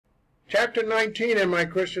Chapter 19 in my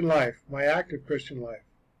Christian life, my active Christian life.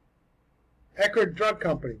 ECKERD Drug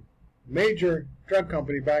Company, major drug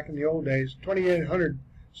company back in the old days, 2,800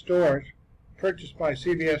 stores, purchased by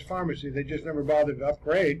CVS Pharmacy. They just never bothered to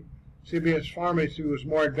upgrade. CVS Pharmacy was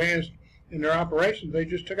more advanced in their operations. They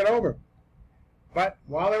just took it over. But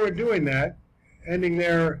while they were doing that, ending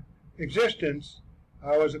their existence,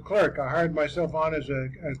 I was a clerk. I hired myself on as a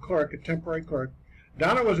clerk, a temporary clerk.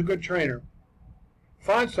 Donna was a good trainer.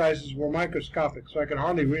 Font sizes were microscopic, so I could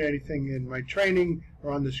hardly read anything in my training or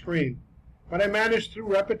on the screen. But I managed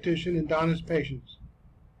through repetition and Donna's patience.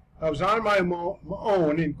 I was on my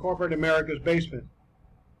own in corporate America's basement.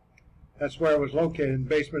 That's where I was located, in the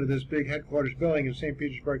basement of this big headquarters building in St.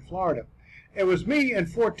 Petersburg, Florida. It was me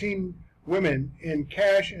and 14 women in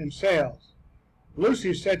cash and sales.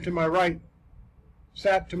 Lucy sat to my right,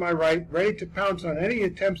 ready to pounce on any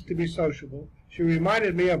attempts to be sociable. She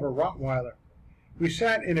reminded me of a Rottweiler. We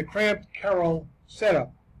sat in a cramped carrel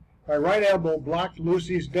setup. My right elbow blocked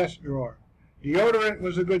Lucy's desk drawer. Deodorant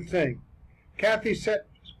was a good thing. Cathy sat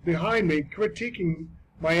behind me, critiquing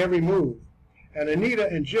my every move. And Anita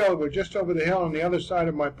and Jill were just over the hill on the other side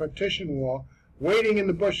of my partition wall, waiting in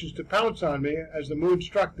the bushes to pounce on me as the mood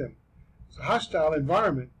struck them. It's a hostile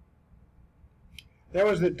environment. There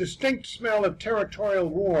was a distinct smell of territorial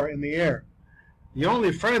war in the air. The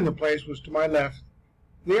only friend in the place was to my left,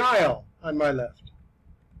 the aisle on my left.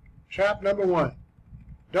 Trap number 1.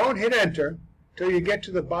 Don't hit enter till you get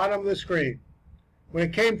to the bottom of the screen. When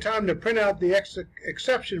it came time to print out the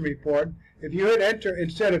exception report, if you hit enter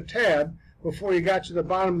instead of tab before you got to the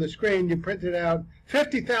bottom of the screen, you printed out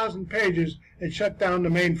 50,000 pages and shut down the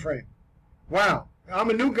mainframe. Wow, I'm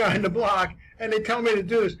a new guy in the block, and they tell me to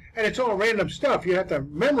do this, and it's all random stuff. You have to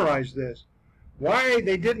memorize this. Why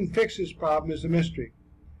they didn't fix this problem is a mystery.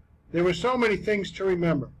 There were so many things to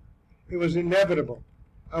remember. It was inevitable.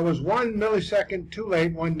 I was 1 millisecond too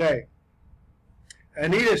late one day.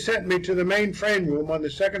 Anita sent me to the mainframe room on the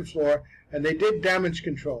second floor, and they did damage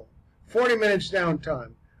control. 40 minutes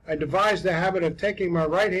downtime. I devised the habit of taking my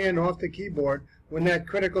right hand off the keyboard when that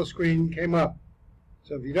critical screen came up.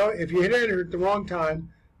 So if you hit enter at the wrong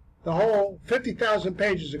time, the whole 50,000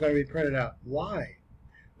 pages are going to be printed out. Why?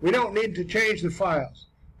 We don't need to change the files.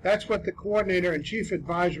 That's what the coordinator and chief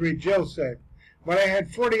advisory Jill said. But I had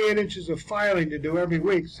 48 inches of filing to do every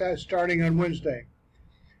week, starting on Wednesday.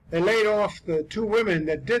 They laid off the 2 women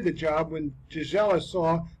that did the job when Gisela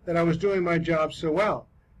saw that I was doing my job so well.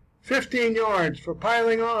 15 yards for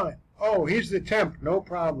piling on. Oh, he's the temp, no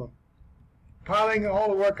problem. Piling all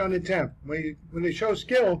the work on the temp. When they show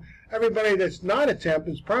skill, everybody that's not a temp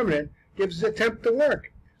is permanent gives the temp the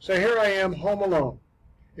work. So here I am, home alone.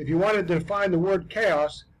 If you wanted to find the word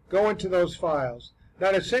chaos, go into those files.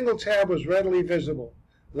 Not a single tab was readily visible.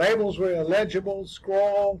 Labels were illegible,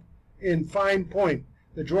 scroll in fine point.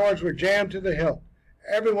 The drawers were jammed to the hilt.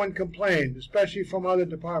 Everyone complained, especially from other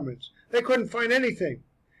departments. They couldn't find anything.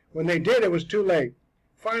 When they did, it was too late.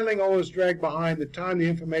 Filing always dragged behind the time the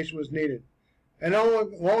information was needed. And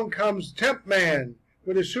along comes Temp Man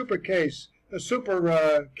with a super case, a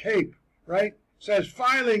super cape, right? Says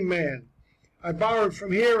Filing Man. I borrowed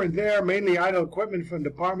from here and there, mainly idle equipment from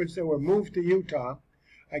departments that were moved to Utah.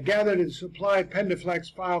 I gathered and supplied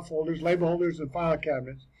Pendaflex file folders, label holders, and file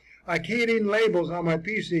cabinets. I keyed in labels on my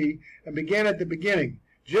PC and began at the beginning.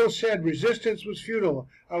 Jill said resistance was futile.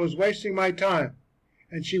 I was wasting my time.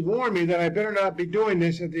 And she warned me that I better not be doing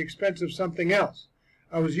this at the expense of something else.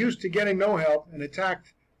 I was used to getting no help and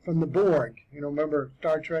attacked from the Borg. Remember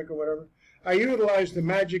Star Trek or whatever? I utilized the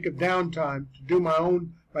magic of downtime to do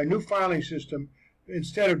my new filing system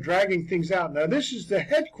instead of dragging things out. Now, this is the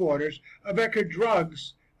headquarters of ECKERD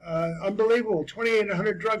Drugs. Unbelievable,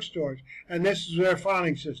 2,800 drugstores, and this is their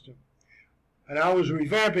filing system. And I was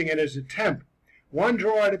revamping it as a temp, 1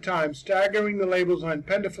 drawer at a time, staggering the labels on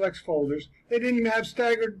Pendaflex folders. They didn't even have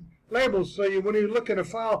staggered labels, so when you look at a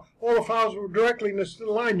file, all the files were directly in the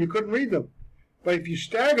line. You couldn't read them. But if you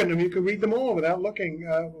staggered them, you could read them all without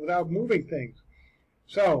without moving things.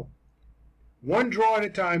 So, 1 drawer at a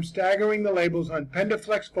time, staggering the labels on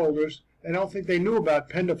Pendaflex folders. I don't think they knew about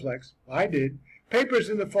Pendaflex. I did. Papers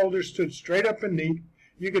in the folders stood straight up and neat.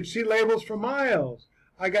 You could see labels for miles.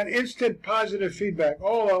 I got instant positive feedback.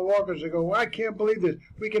 All our workers would go, I can't believe this.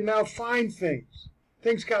 We can now find things.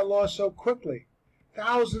 Things got lost so quickly.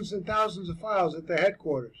 Thousands and thousands of files at the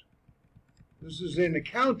headquarters. This is an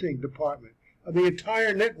accounting department of the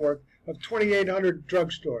entire network of 2,800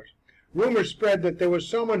 drugstores. Rumors spread that there was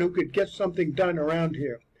someone who could get something done around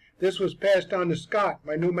here. This was passed on to Scott,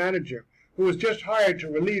 my new manager, who was just hired to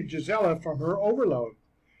relieve Gisela from her overload.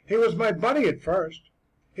 He was my buddy at first.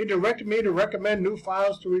 He directed me to recommend new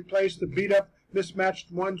files to replace the beat-up,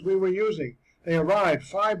 mismatched ones we were using. They arrived,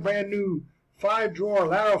 5 brand-new 5-drawer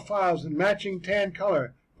lateral files in matching tan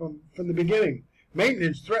color from the beginning.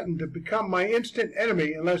 Maintenance threatened to become my instant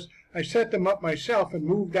enemy unless I set them up myself and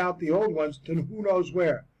moved out the old ones to who knows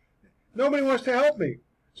where. Nobody wants to help me,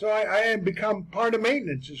 so I had become part of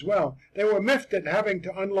maintenance as well. They were miffed at having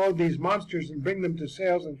to unload these monsters and bring them to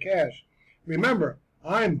sales and cash. Remember,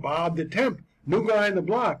 I'm Bob the Temp, new guy in the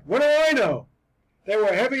block. What do I know? They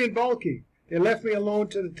were heavy and bulky. They left me alone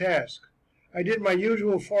to the task. I did my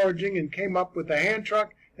usual foraging and came up with a hand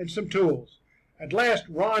truck and some tools. At last,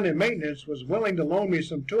 Ron in maintenance was willing to loan me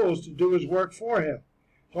some tools to do his work for him.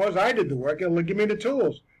 As long as I did the work, he'll give me the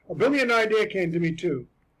tools. A brilliant idea came to me, too.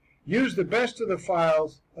 Use the best of the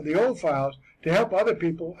files, of the old files, to help other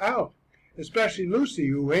people out, especially Lucy,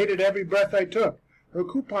 who hated every breath I took. Her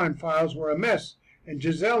coupon files were a mess, and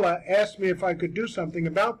Gisela asked me if I could do something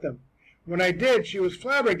about them. When I did, she was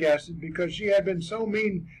flabbergasted because she had been so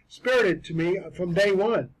mean-spirited to me from day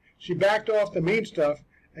one. She backed off the mean stuff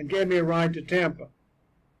and gave me a ride to Tampa.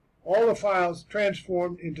 All the files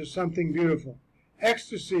transformed into something beautiful.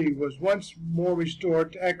 Ecstasy was once more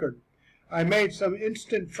restored to ECKERD. I made some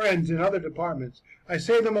instant friends in other departments. I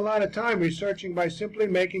saved them a lot of time researching by simply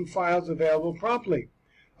making files available promptly.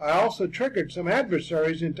 I also triggered some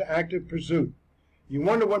adversaries into active pursuit. You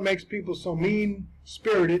wonder what makes people so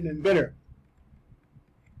mean-spirited and bitter.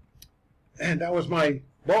 And that was my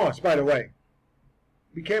boss, by the way.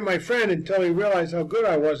 Became my friend until he realized how good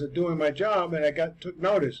I was at doing my job, and took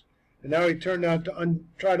notice. And now he turned out to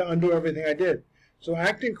try to undo everything I did. So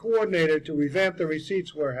acting coordinator to revamp the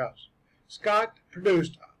receipts warehouse. Scott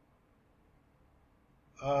produced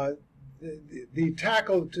the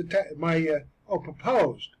tackle to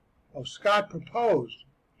proposed. Oh, Scott proposed.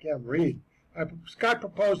 Can't read. Scott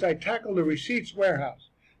proposed I tackle the receipts warehouse.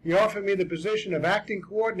 He offered me the position of acting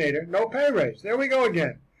coordinator, no pay raise. There we go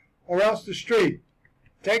again. Or else the street.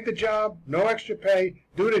 Take the job, no extra pay,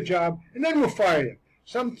 do the job, and then we'll fire you.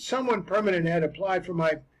 Someone permanent had applied for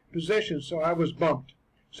my position, so I was bumped.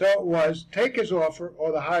 So it was, take his offer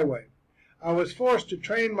or the highway. I was forced to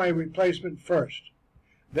train my replacement first.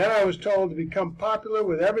 Then I was told to become popular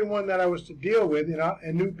with everyone that I was to deal with in a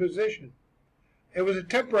new position. It was a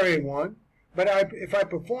temporary one, but if I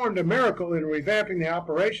performed a miracle in revamping the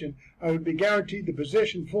operation, I would be guaranteed the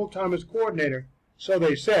position full-time as coordinator. So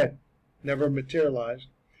they said. Never materialized.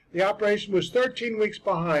 The operation was 13 weeks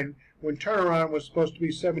behind when turnaround was supposed to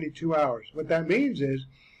be 72 hours. What that means is,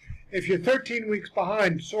 if you're 13 weeks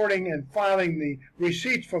behind sorting and filing the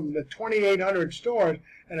receipts from the 2,800 stores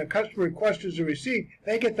and a customer requests a receipt,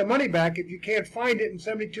 they get the money back if you can't find it in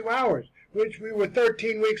 72 hours, which we were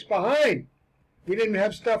 13 weeks behind. We didn't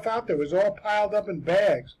have stuff out there. It was all piled up in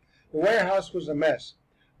bags. The warehouse was a mess.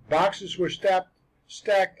 Boxes were stacked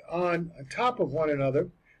on top of one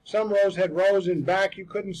another. Some rows had rows in back you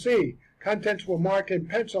couldn't see. Contents were marked in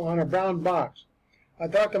pencil on a brown box. I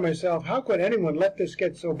thought to myself, how could anyone let this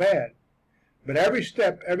get so bad? But every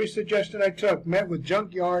step, every suggestion I took met with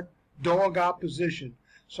junkyard dog opposition.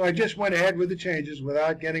 So I just went ahead with the changes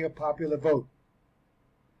without getting a popular vote.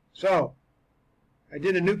 So I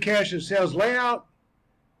did a new cash and sales layout.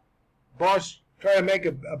 Boss tried to make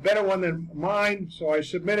a better one than mine, so I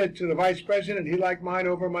submitted to the vice president. He liked mine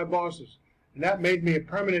over my boss's. And that made me a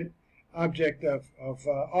permanent object of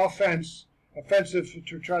offensive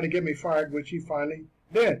to try to get me fired, which he finally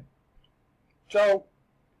did. So,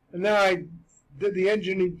 and then I did the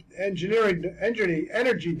energy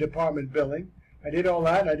department billing. I did all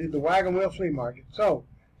that. I did the wagon wheel flea market. So,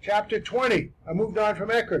 chapter 20, I moved on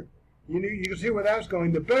from ECKERD. You can see where that was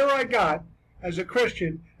going. The better I got as a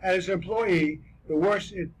Christian, as an employee, the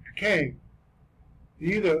worse it became.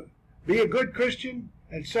 You either be a good Christian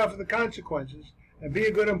and suffer the consequences, and be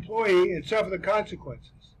a good employee and suffer the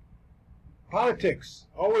consequences. Politics,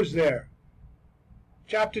 always there.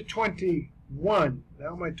 Chapter 21.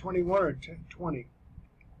 Now am I 21 or 20?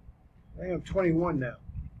 I am 21 now.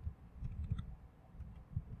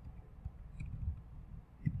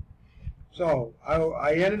 So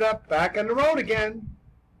I ended up back on the road again.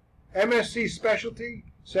 MSc specialty,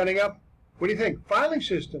 setting up, what do you think? Filing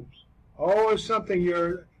systems. Always something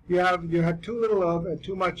you have too little of and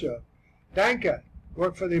too much of. Danka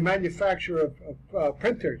worked for the manufacturer of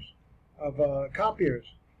printers, of copiers.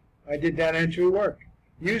 I did that entry work.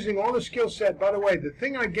 Using all the skill set, by the way, the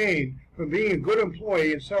thing I gained from being a good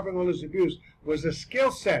employee and suffering all this abuse was the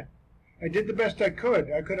skill set. I did the best I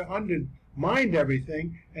could. I could have undermined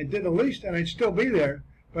everything and did the least, and I'd still be there,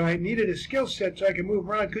 but I needed a skill set so I could move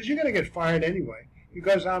around, because you're going to get fired anyway,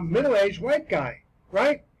 because I'm a middle-aged white guy,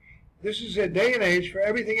 right? This is a day and age for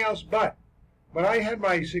everything else but. But I had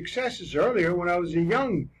my successes earlier when I was a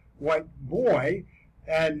young white boy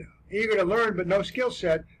and eager to learn but no skill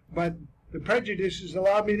set, but the prejudices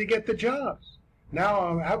allowed me to get the jobs.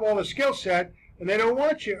 Now I have all the skill set and they don't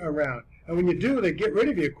want you around. And when you do, they get rid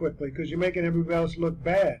of you quickly because you're making everybody else look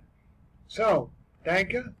bad. So,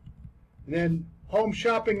 Danka, and then Home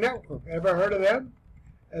Shopping Network. Ever heard of them?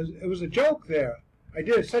 It was a joke there. I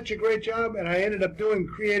did such a great job, and I ended up doing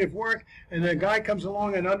creative work, and the guy comes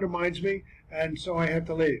along and undermines me, and so I have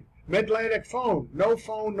to leave. Mid-Atlantic phone,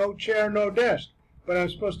 no chair, no desk, but I'm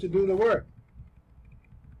supposed to do the work.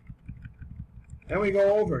 Then we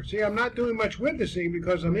go over. See, I'm not doing much witnessing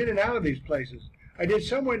because I'm in and out of these places. I did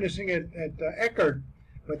some witnessing at ECKERD,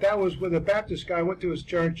 but that was with a Baptist guy. I went to his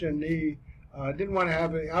church, and he didn't want to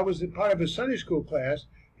have it. I was part of his Sunday school class.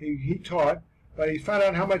 He taught, but he found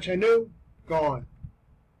out how much I knew. Gone.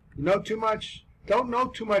 You know too much? Don't know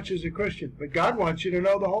too much as a Christian, but God wants you to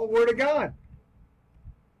know the whole Word of God.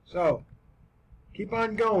 So, keep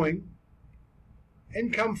on going.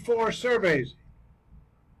 Income 4 surveys.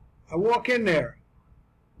 I walk in there.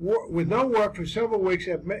 With no work for several weeks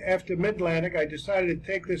after Mid-Atlantic, I decided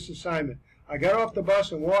to take this assignment. I got off the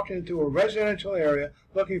bus and walked into a residential area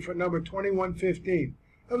looking for number 2115.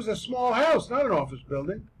 It was a small house, not an office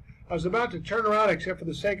building. I was about to turn around except for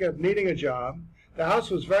the sake of needing a job. The house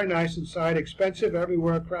was very nice inside, expensive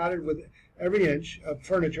everywhere, crowded with every inch of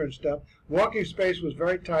furniture and stuff. Walking space was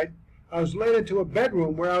very tight. I was led into a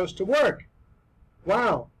bedroom where I was to work.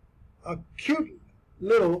 Wow, a cute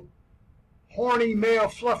little horny male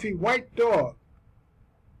fluffy white dog.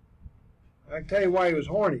 I can tell you why he was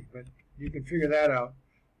horny, but you can figure that out.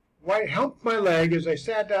 White humped my leg as I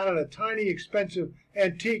sat down at a tiny, expensive,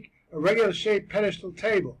 antique, irregular-shaped pedestal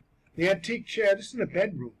table. The antique chair, this is in a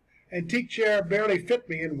bedroom, antique chair barely fit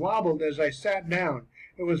me and wobbled as I sat down.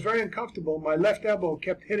 It was very uncomfortable. My left elbow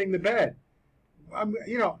kept hitting the bed.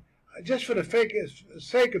 Just for the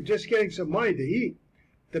sake of just getting some money to eat.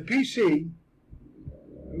 The PC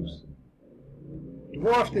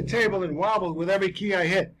dwarfed the table and wobbled with every key I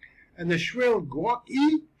hit. And the shrill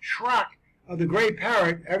gawky shrock of the gray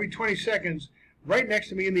parrot every 20 seconds right next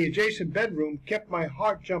to me in the adjacent bedroom kept my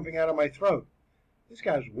heart jumping out of my throat. This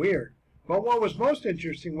guy's weird. But what was most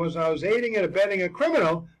interesting was I was aiding and abetting a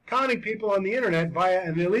criminal conning people on the internet via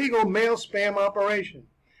an illegal mail spam operation.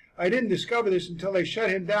 I didn't discover this until they shut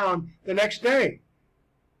him down the next day.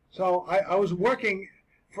 So I was working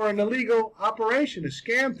for an illegal operation, a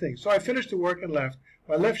scam thing. So I finished the work and left.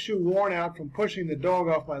 My left shoe worn out from pushing the dog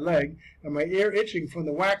off my leg, and my ear itching from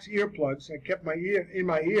the wax earplugs. I kept my ear in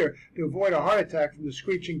my ear to avoid a heart attack from the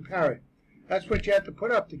screeching parrot. That's what you have to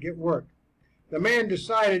put up to get work. The man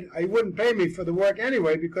decided he wouldn't pay me for the work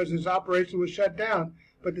anyway because his operation was shut down,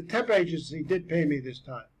 but the temp agency did pay me this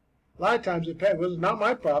time. A lot of times it was not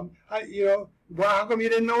my problem. Well, how come you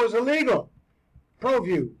didn't know it was illegal?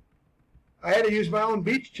 ProView. I had to use my own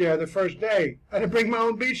beach chair the first day. I had to bring my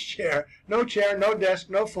own beach chair. No chair, no desk,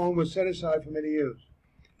 no phone was set aside for me to use.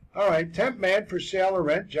 All right, temp man for sale or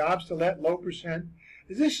rent, jobs to let, low percent.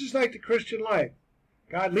 This is like the Christian life.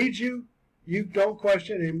 God leads you, you don't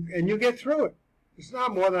question him, and you get through it. It's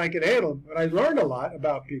not more than I could handle, but I learned a lot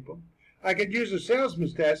about people. I could use a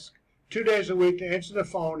salesman's desk 2 days a week to answer the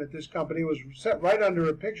phone at this company. It was set right under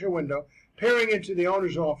a picture window, peering into the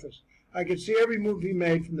owner's office. I could see every move he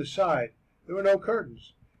made from the side. There were no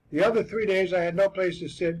curtains. The other 3 days I had no place to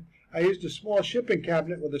sit. I used a small shipping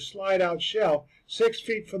cabinet with a slide-out shelf 6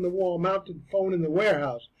 feet from the wall-mounted phone in the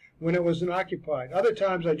warehouse when it wasn't occupied. Other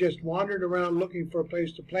times I just wandered around looking for a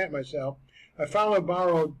place to plant myself. I finally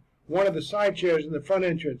borrowed one of the side chairs in the front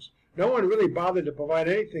entrance. No one really bothered to provide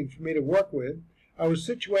anything for me to work with. I was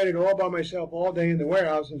situated all by myself all day in the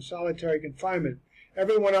warehouse in solitary confinement.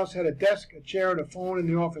 Everyone else had a desk, a chair, and a phone in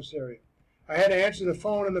the office area. I had to answer the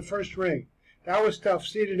phone on the first ring. That was tough,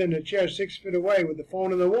 seated in a chair 6 feet away with the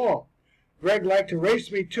phone on the wall. Greg liked to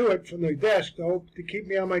race me to it from the desk to keep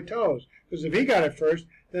me on my toes, because if he got it first,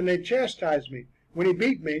 then they'd chastise me. When he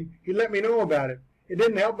beat me, he let me know about it. It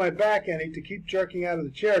didn't help my back any to keep jerking out of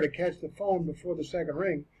the chair to catch the phone before the second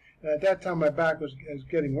ring, and at that time my back was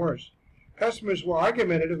getting worse. Customers were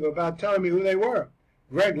argumentative about telling me who they were.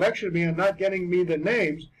 Greg lectured me on not getting me the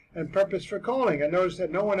names and purpose for calling. I noticed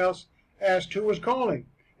that no one else asked who was calling.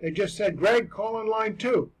 They just said, "Greg, call on line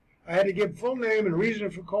 2." I had to give full name and reason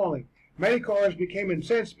for calling. Many callers became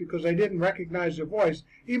incensed because I didn't recognize the voice,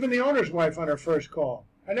 even the owner's wife on her first call.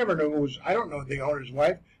 I never knew I don't know the owner's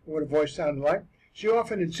wife, what her voice sounded like. She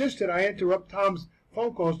often insisted I interrupt Tom's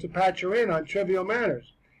phone calls to patch her in on trivial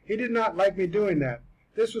matters. He did not like me doing that.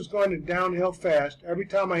 This was going downhill fast. Every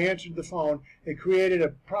time I answered the phone, it created a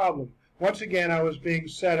problem. Once again, I was being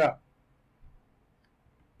set up.